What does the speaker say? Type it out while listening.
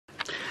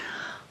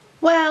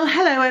Well,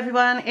 hello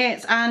everyone,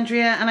 it's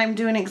Andrea and I'm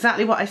doing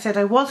exactly what I said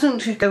I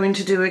wasn't going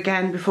to do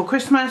again before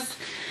Christmas,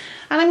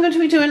 and I'm going to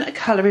be doing a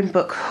colouring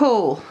book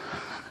haul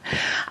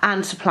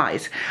and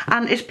supplies,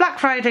 and it's Black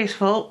Friday's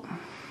fault.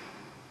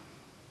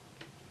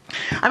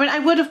 I mean, I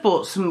would have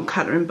bought some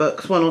colouring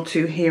books, one or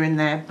two here and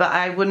there, but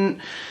I wouldn't.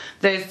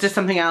 There's just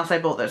something else I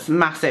bought that's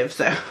massive,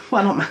 so,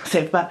 well, not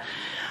massive, but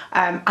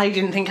I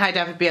didn't think I'd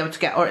ever be able to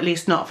get, or at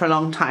least not for a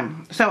long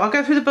time. So I'll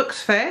go through the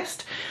books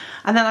first,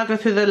 and then I'll go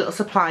through the little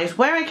supplies.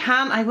 Where I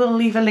can, I will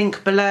leave a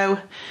link below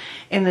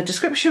in the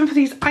description for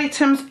these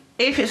items.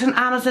 If it's an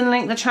Amazon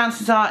link, the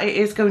chances are it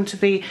is going to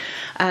be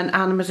an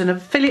Amazon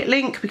affiliate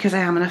link, because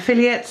I am an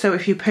affiliate. So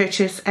if you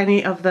purchase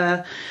any of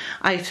the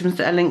items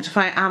that are linked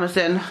via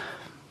Amazon,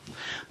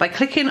 by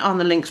clicking on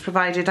the links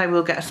provided, I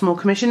will get a small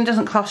commission. It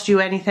doesn't cost you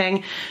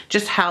anything,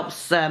 just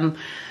helps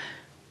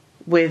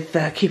with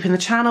keeping the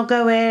channel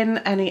going.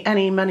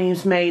 Any money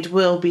made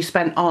will be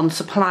spent on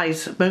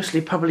supplies,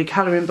 mostly probably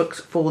colouring books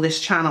for this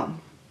channel.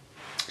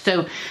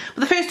 So,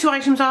 but the first two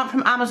items aren't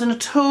from Amazon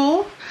at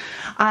all.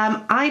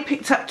 I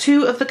picked up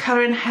two of the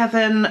Colour in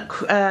Heaven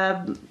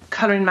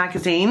colouring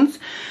magazines.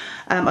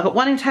 I got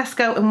one in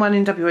Tesco and one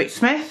in WH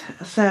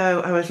Smith,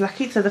 so I was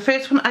lucky. So the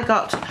first one I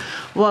got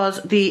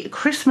was the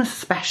Christmas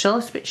special.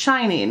 It's a bit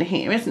shiny in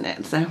here, isn't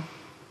it? So,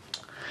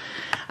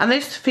 and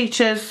this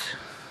features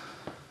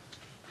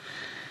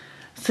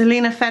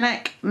Selena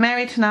Fenech,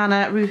 Mary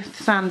Tanana, Ruth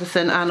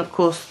Sanderson, and of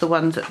course the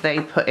ones that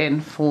they put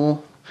in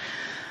for,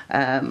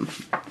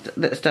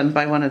 that's done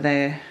by one of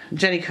their,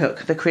 Jenny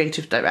Cook, the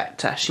creative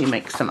director, she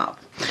makes them up.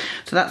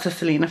 So that's a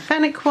Selena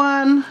Fenech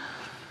one.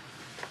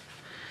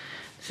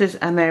 This is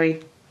a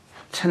Mary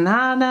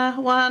Tanana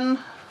one.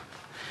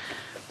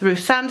 The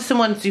Ruth Sanderson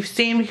ones you've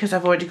seen because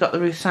I've already got the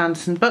Ruth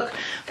Sanderson book,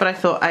 but I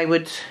thought I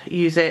would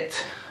use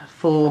it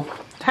for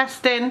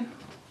testing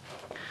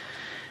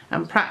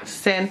and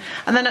practicing.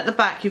 And then at the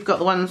back you've got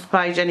the ones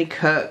by Jenny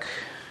Cook,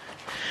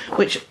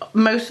 which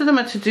most of them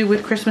are to do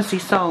with Christmassy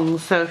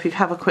songs. So if you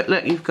have a quick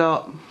look, you've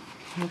got,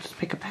 I'll just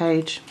pick a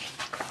page,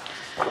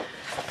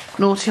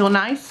 Naughty or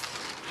Nice,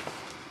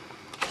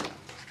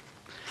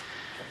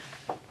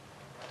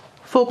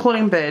 For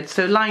Calling Birds,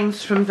 so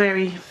lines from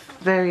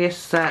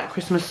various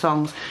Christmas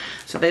songs.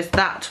 So there's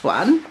that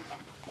one.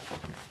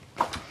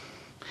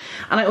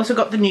 And I also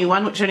got the new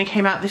one, which only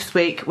came out this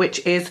week,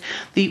 which is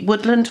the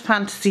Woodland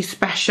Fantasy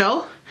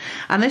Special.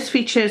 And this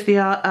features the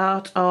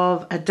art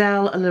of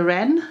Adele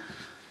Loren.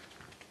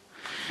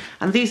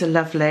 And these are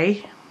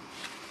lovely.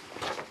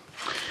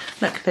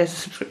 Look, there's a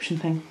subscription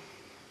thing.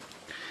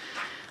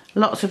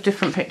 Lots of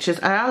different pictures.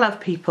 I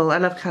love people, I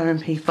love colouring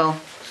people.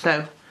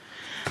 So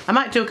I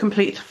might do a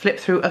complete flip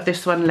through of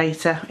this one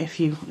later if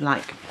you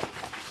like.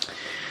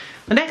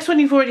 The next one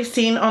you've already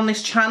seen on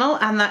this channel,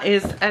 and that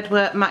is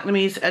Edward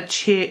McNamee's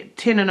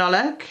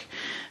Tiernanolog.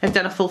 I've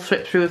done a full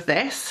flip through of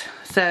this,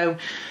 so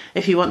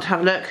if you want to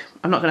have a look,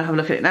 I'm not going to have a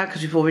look at it now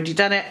because we've already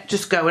done it,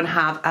 just go and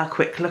have a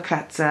quick look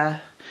at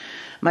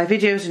my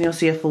videos and you'll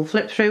see a full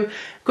flip through.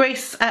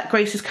 Grace at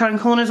Grace's Colouring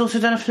Corner has also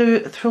done a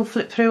full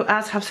flip through,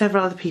 as have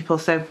several other people,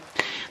 so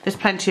there's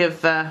plenty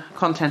of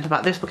content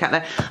about this book out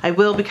there. I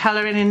will be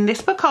colouring in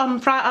this book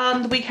on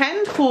the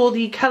weekend for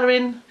the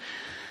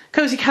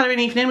Cozy Colouring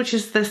Evening, which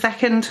is the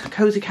second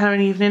Cozy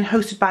Colouring Evening,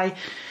 hosted by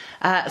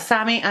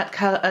Sammy at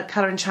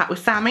Colour and Chat with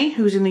Sammy,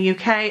 who's in the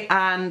UK,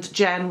 and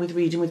Jen with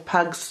Reading with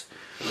Pugs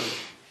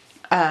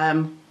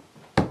in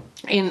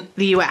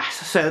the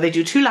US. So they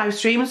do two live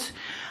streams.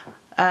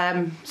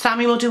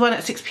 Sammy will do one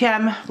at 6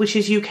 PM, which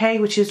is UK,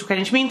 which is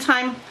Greenwich Mean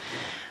Time,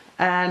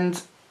 and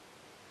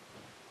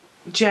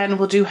Jen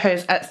will do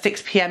hers at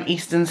 6 PM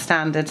Eastern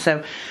Standard.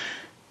 So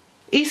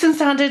Eastern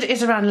Standard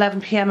is around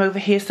 11 PM over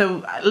here,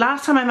 so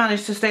last time I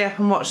managed to stay up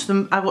and watch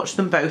them, I watched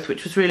them both,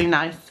 which was really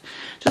nice,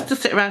 just to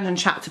sit around and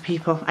chat to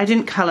people. I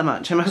didn't colour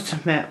much, I must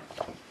admit.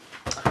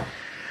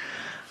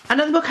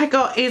 Another book I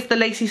got is the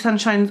Lacy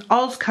Sunshine's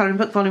Oz Colouring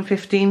Book, Volume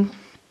 15,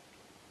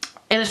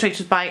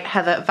 illustrated by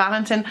Heather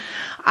Valentin.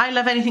 I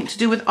love anything to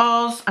do with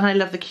Oz, and I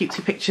love the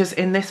cutesy pictures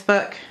in this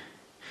book.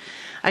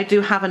 I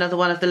do have another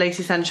one of the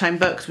Lacy Sunshine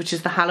books, which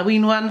is the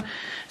Halloween one,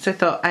 so I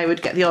thought I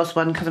would get the Oz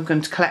one because I'm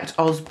going to collect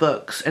Oz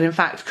books. And in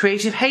fact,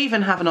 Creative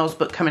Haven have an Oz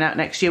book coming out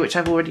next year, which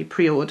I've already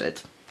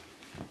pre-ordered.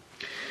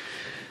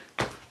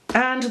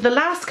 And the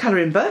last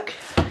colouring book,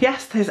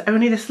 yes, there's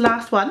only this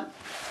last one,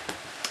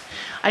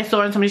 I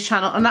saw on somebody's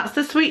channel, and that's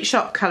the Sweet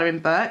Shop colouring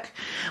book,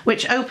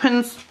 which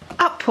opens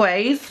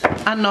upways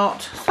and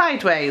not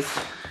sideways.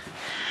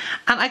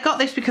 And I got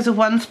this because of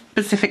one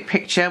specific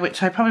picture,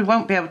 which I probably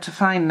won't be able to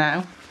find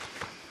now.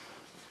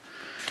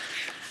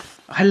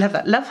 I love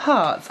that. Love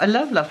hearts. I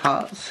love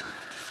hearts.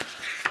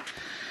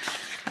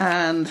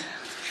 And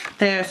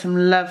there are some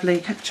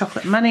lovely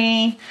chocolate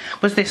money.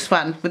 Was this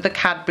one with the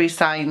Cadbury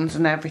signs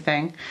and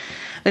everything.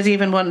 There's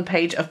even one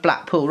page of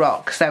Blackpool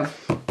Rock. So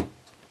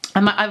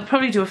I'll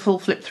probably do a full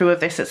flip through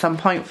of this at some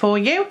point for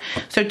you.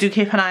 So do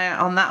keep an eye out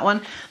on that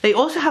one. They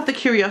also have the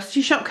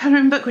Curiosity Shop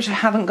colouring book, which I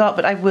haven't got,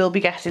 but I will be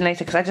getting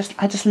later because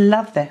I just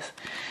love this.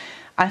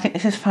 I think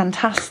this is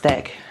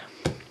fantastic.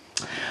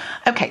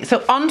 Okay,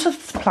 so on to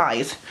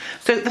supplies.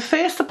 So the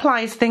first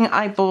supplies thing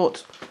I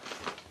bought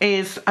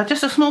is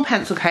just a small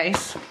pencil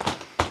case,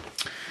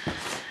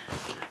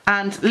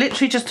 and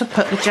literally just to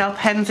put the gel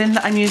pens in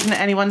that I'm using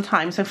at any one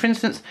time. So for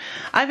instance,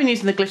 I've been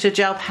using the glitter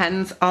gel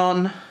pens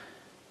on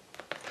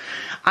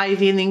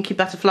Ivy and the Inky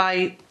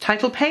Butterfly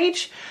title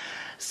page.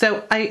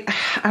 So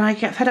I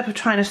get fed up of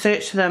trying to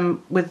search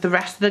them with the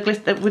rest of the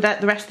glitter,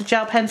 without the rest of the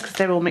gel pens, because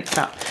they're all mixed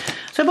up.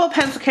 So I bought a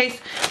pencil case.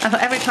 I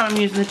thought every time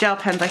I'm using the gel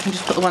pens, I can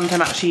just put the ones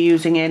I'm actually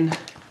using in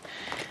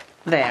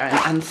there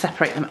and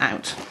separate them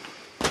out.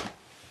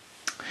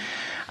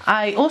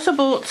 I also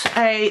bought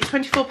a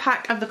 24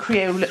 pack of the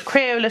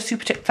Crayola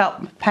Super Tip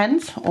felt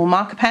pens, or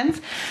marker pens.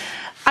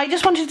 I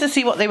just wanted to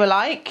see what they were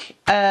like,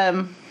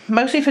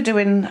 mostly for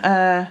doing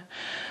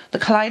the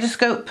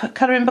Kaleidoscope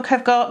colouring book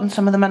I've got, and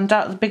some of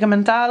the bigger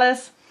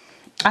mandalas.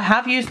 I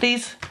have used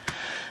these,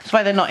 that's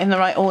why they're not in the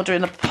right order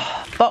in the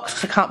box,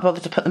 because I can't bother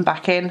to put them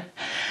back in.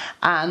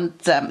 And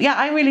yeah,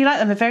 I really like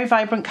them. They're very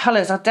vibrant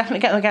colours. I'll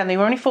definitely get them again. They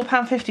were only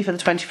 £4.50 for the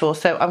 24,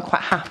 so I'm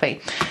quite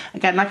happy.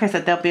 Again, like I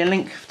said, there'll be a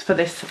link for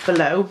this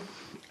below,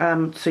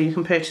 so you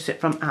can purchase it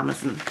from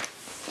Amazon.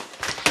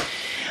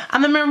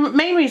 And the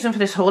main reason for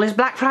this haul is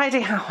Black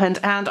Friday happened,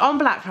 and on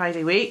Black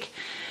Friday week,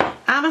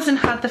 Amazon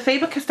had the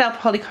Faber-Castell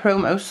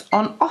Polychromos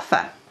on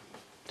offer.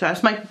 So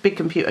that's my big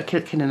computer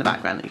clicking in the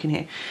background that you can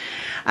hear.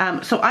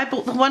 So I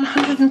bought the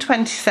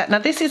 120 set. Now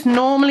this is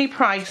normally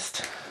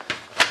priced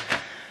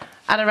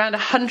at around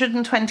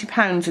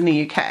 £120 in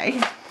the UK.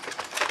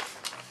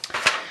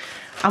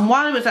 And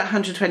while it was at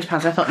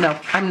 £120, I thought, no,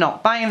 I'm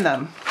not buying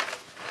them.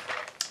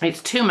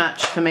 It's too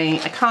much for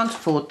me. I can't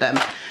afford them.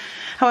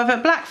 However,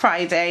 Black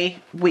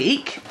Friday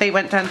week, they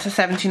went down to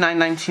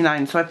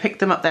 £79.99, so I picked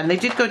them up then. They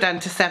did go down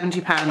to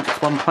 £70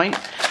 at one point,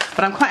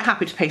 but I'm quite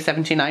happy to pay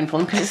 £79 for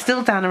them because it's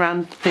still down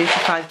around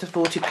 £35 to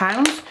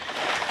 £40.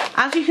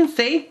 As you can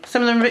see,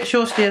 some of them are a bit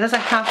shorter than the others. I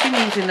have been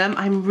using them.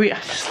 I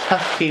just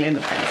love feeling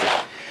the pencil.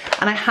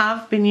 And I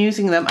have been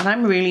using them and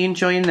I'm really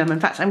enjoying them.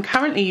 In fact, I'm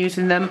currently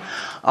using them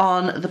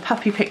on the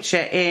puppy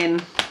picture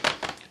in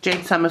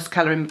Jade Summer's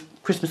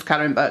Christmas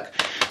colouring book.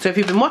 So if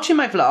you've been watching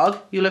my vlog,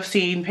 you'll have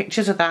seen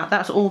pictures of that.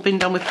 That's all been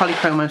done with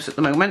Polychromos at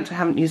the moment. I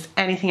haven't used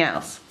anything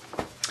else.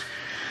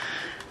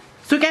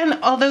 So again,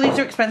 although these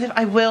are expensive,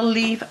 I will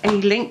leave a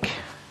link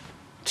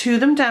to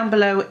them down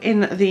below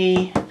in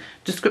the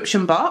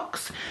description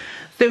box.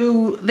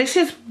 So this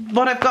is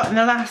what I've got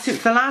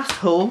since the last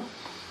haul.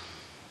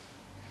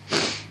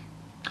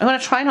 I'm going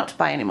to try not to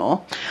buy any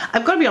more.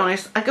 I've got to be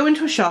honest, I go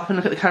into a shop and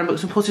look at the colouring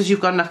books and Paul says you've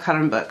got enough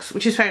colouring books,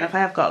 which is fair enough. I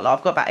have got a lot.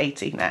 I've got about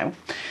 80 now.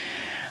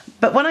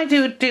 But when I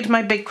did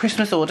my big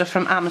Christmas order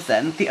from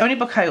Amazon, the only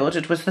book I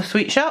ordered was The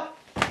Sweet Shop.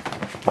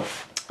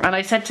 And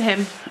I said to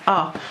him,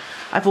 oh,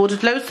 I've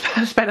ordered loads,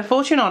 spent a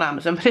fortune on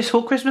Amazon, but it's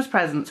all Christmas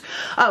presents.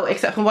 Oh,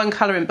 except for one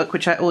colouring book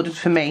which I ordered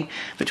for me,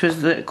 which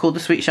was called The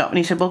Sweet Shop. And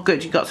he said, well,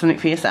 good, you got something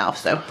for yourself.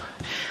 So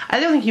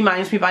I don't think he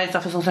minds me buying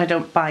stuff as long as I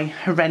don't buy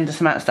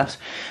horrendous amount of stuff.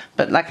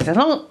 But like I said,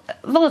 as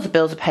long as the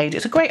bills are paid,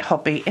 it's a great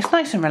hobby. It's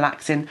nice and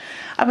relaxing.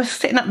 I was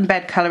sitting up in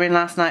bed colouring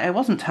last night. I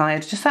wasn't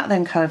tired, just sat there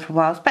and coloured for a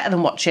while. It's better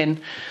than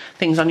watching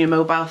things on your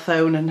mobile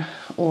phone and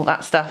all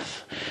that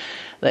stuff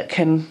that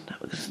can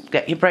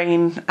get your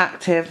brain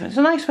active. It's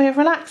a nice way of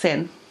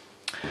relaxing.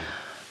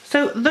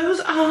 So those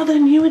are the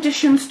new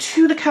additions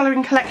to the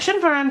colouring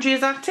collection for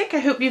Andrea's Attic. I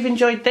hope you've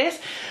enjoyed this.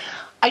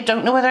 I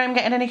don't know whether I'm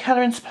getting any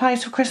colouring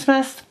supplies for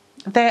Christmas.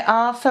 There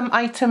are some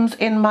items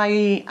in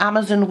my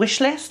Amazon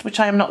wish list which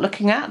I am not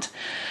looking at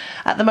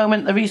the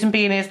moment. The reason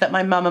being is that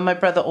my mum and my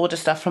brother order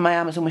stuff from my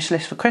Amazon wish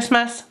list for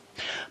Christmas.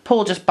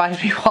 Paul just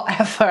buys me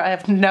whatever. I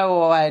have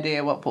no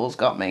idea what Paul's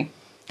got me.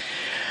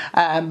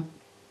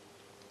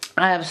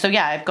 So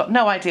yeah, I've got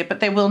no idea,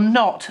 but there will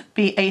not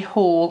be a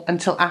haul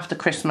until after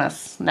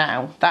Christmas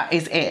now. That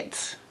is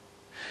it.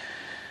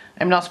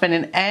 I'm not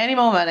spending any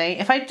more money.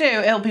 If I do,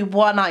 it'll be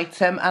one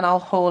item and I'll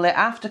haul it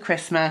after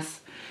Christmas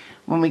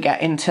when we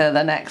get into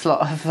the next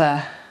lot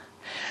of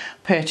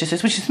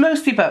purchases, which is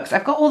mostly books.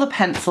 I've got all the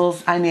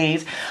pencils I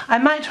need. I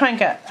might try and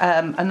get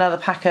another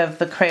pack of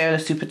the Crayola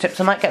Super Tips.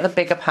 I might get the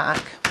bigger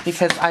pack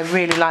because I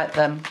really like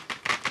them.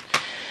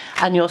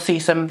 And you'll see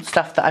some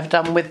stuff that I've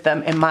done with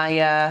them in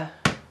my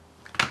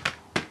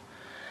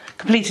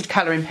completed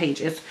colouring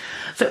pages.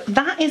 So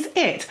that is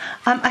it.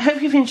 I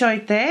hope you've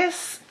enjoyed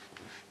this.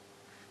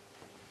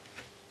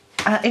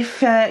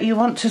 If you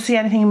want to see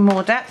anything in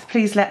more depth,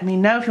 please let me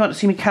know. If you want to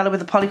see me colour with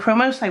the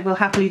Polychromos, I will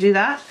happily do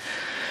that.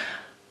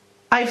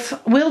 I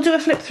will do a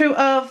flip through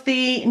of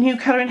the new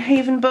Colouring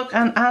Haven book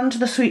and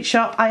the Sweet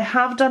Shop. I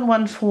have done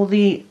one for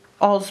the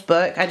Oz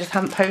book, I just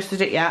haven't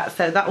posted it yet,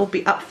 so that will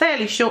be up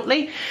fairly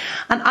shortly.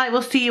 And I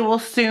will see you all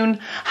soon.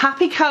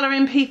 Happy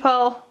colouring,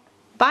 people.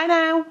 Bye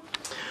now.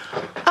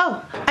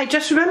 Oh, I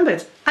just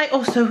remembered. I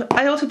also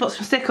bought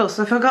some stickles,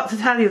 so I forgot to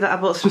tell you that I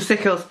bought some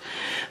stickles.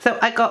 So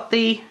I got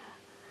the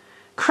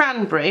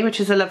cranberry, which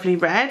is a lovely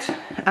red,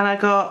 and I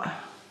got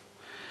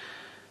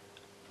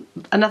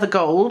another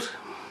gold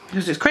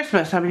because it's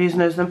Christmas. I've been using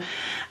those of them,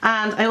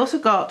 and I also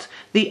got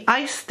the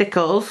ice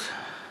stickles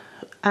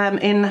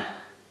in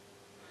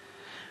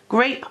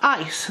grape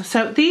ice.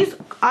 So these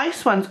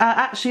ice ones are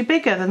actually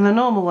bigger than the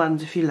normal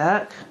ones if you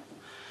look.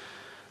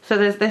 So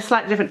they're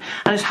slightly different,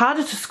 and it's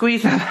harder to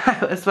squeeze them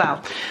out as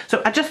well.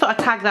 So I just thought I'd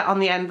tag that on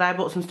the end. I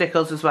bought some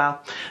stickers as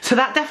well. So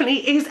that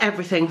definitely is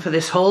everything for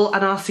this haul,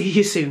 and I'll see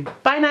you soon.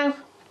 Bye now.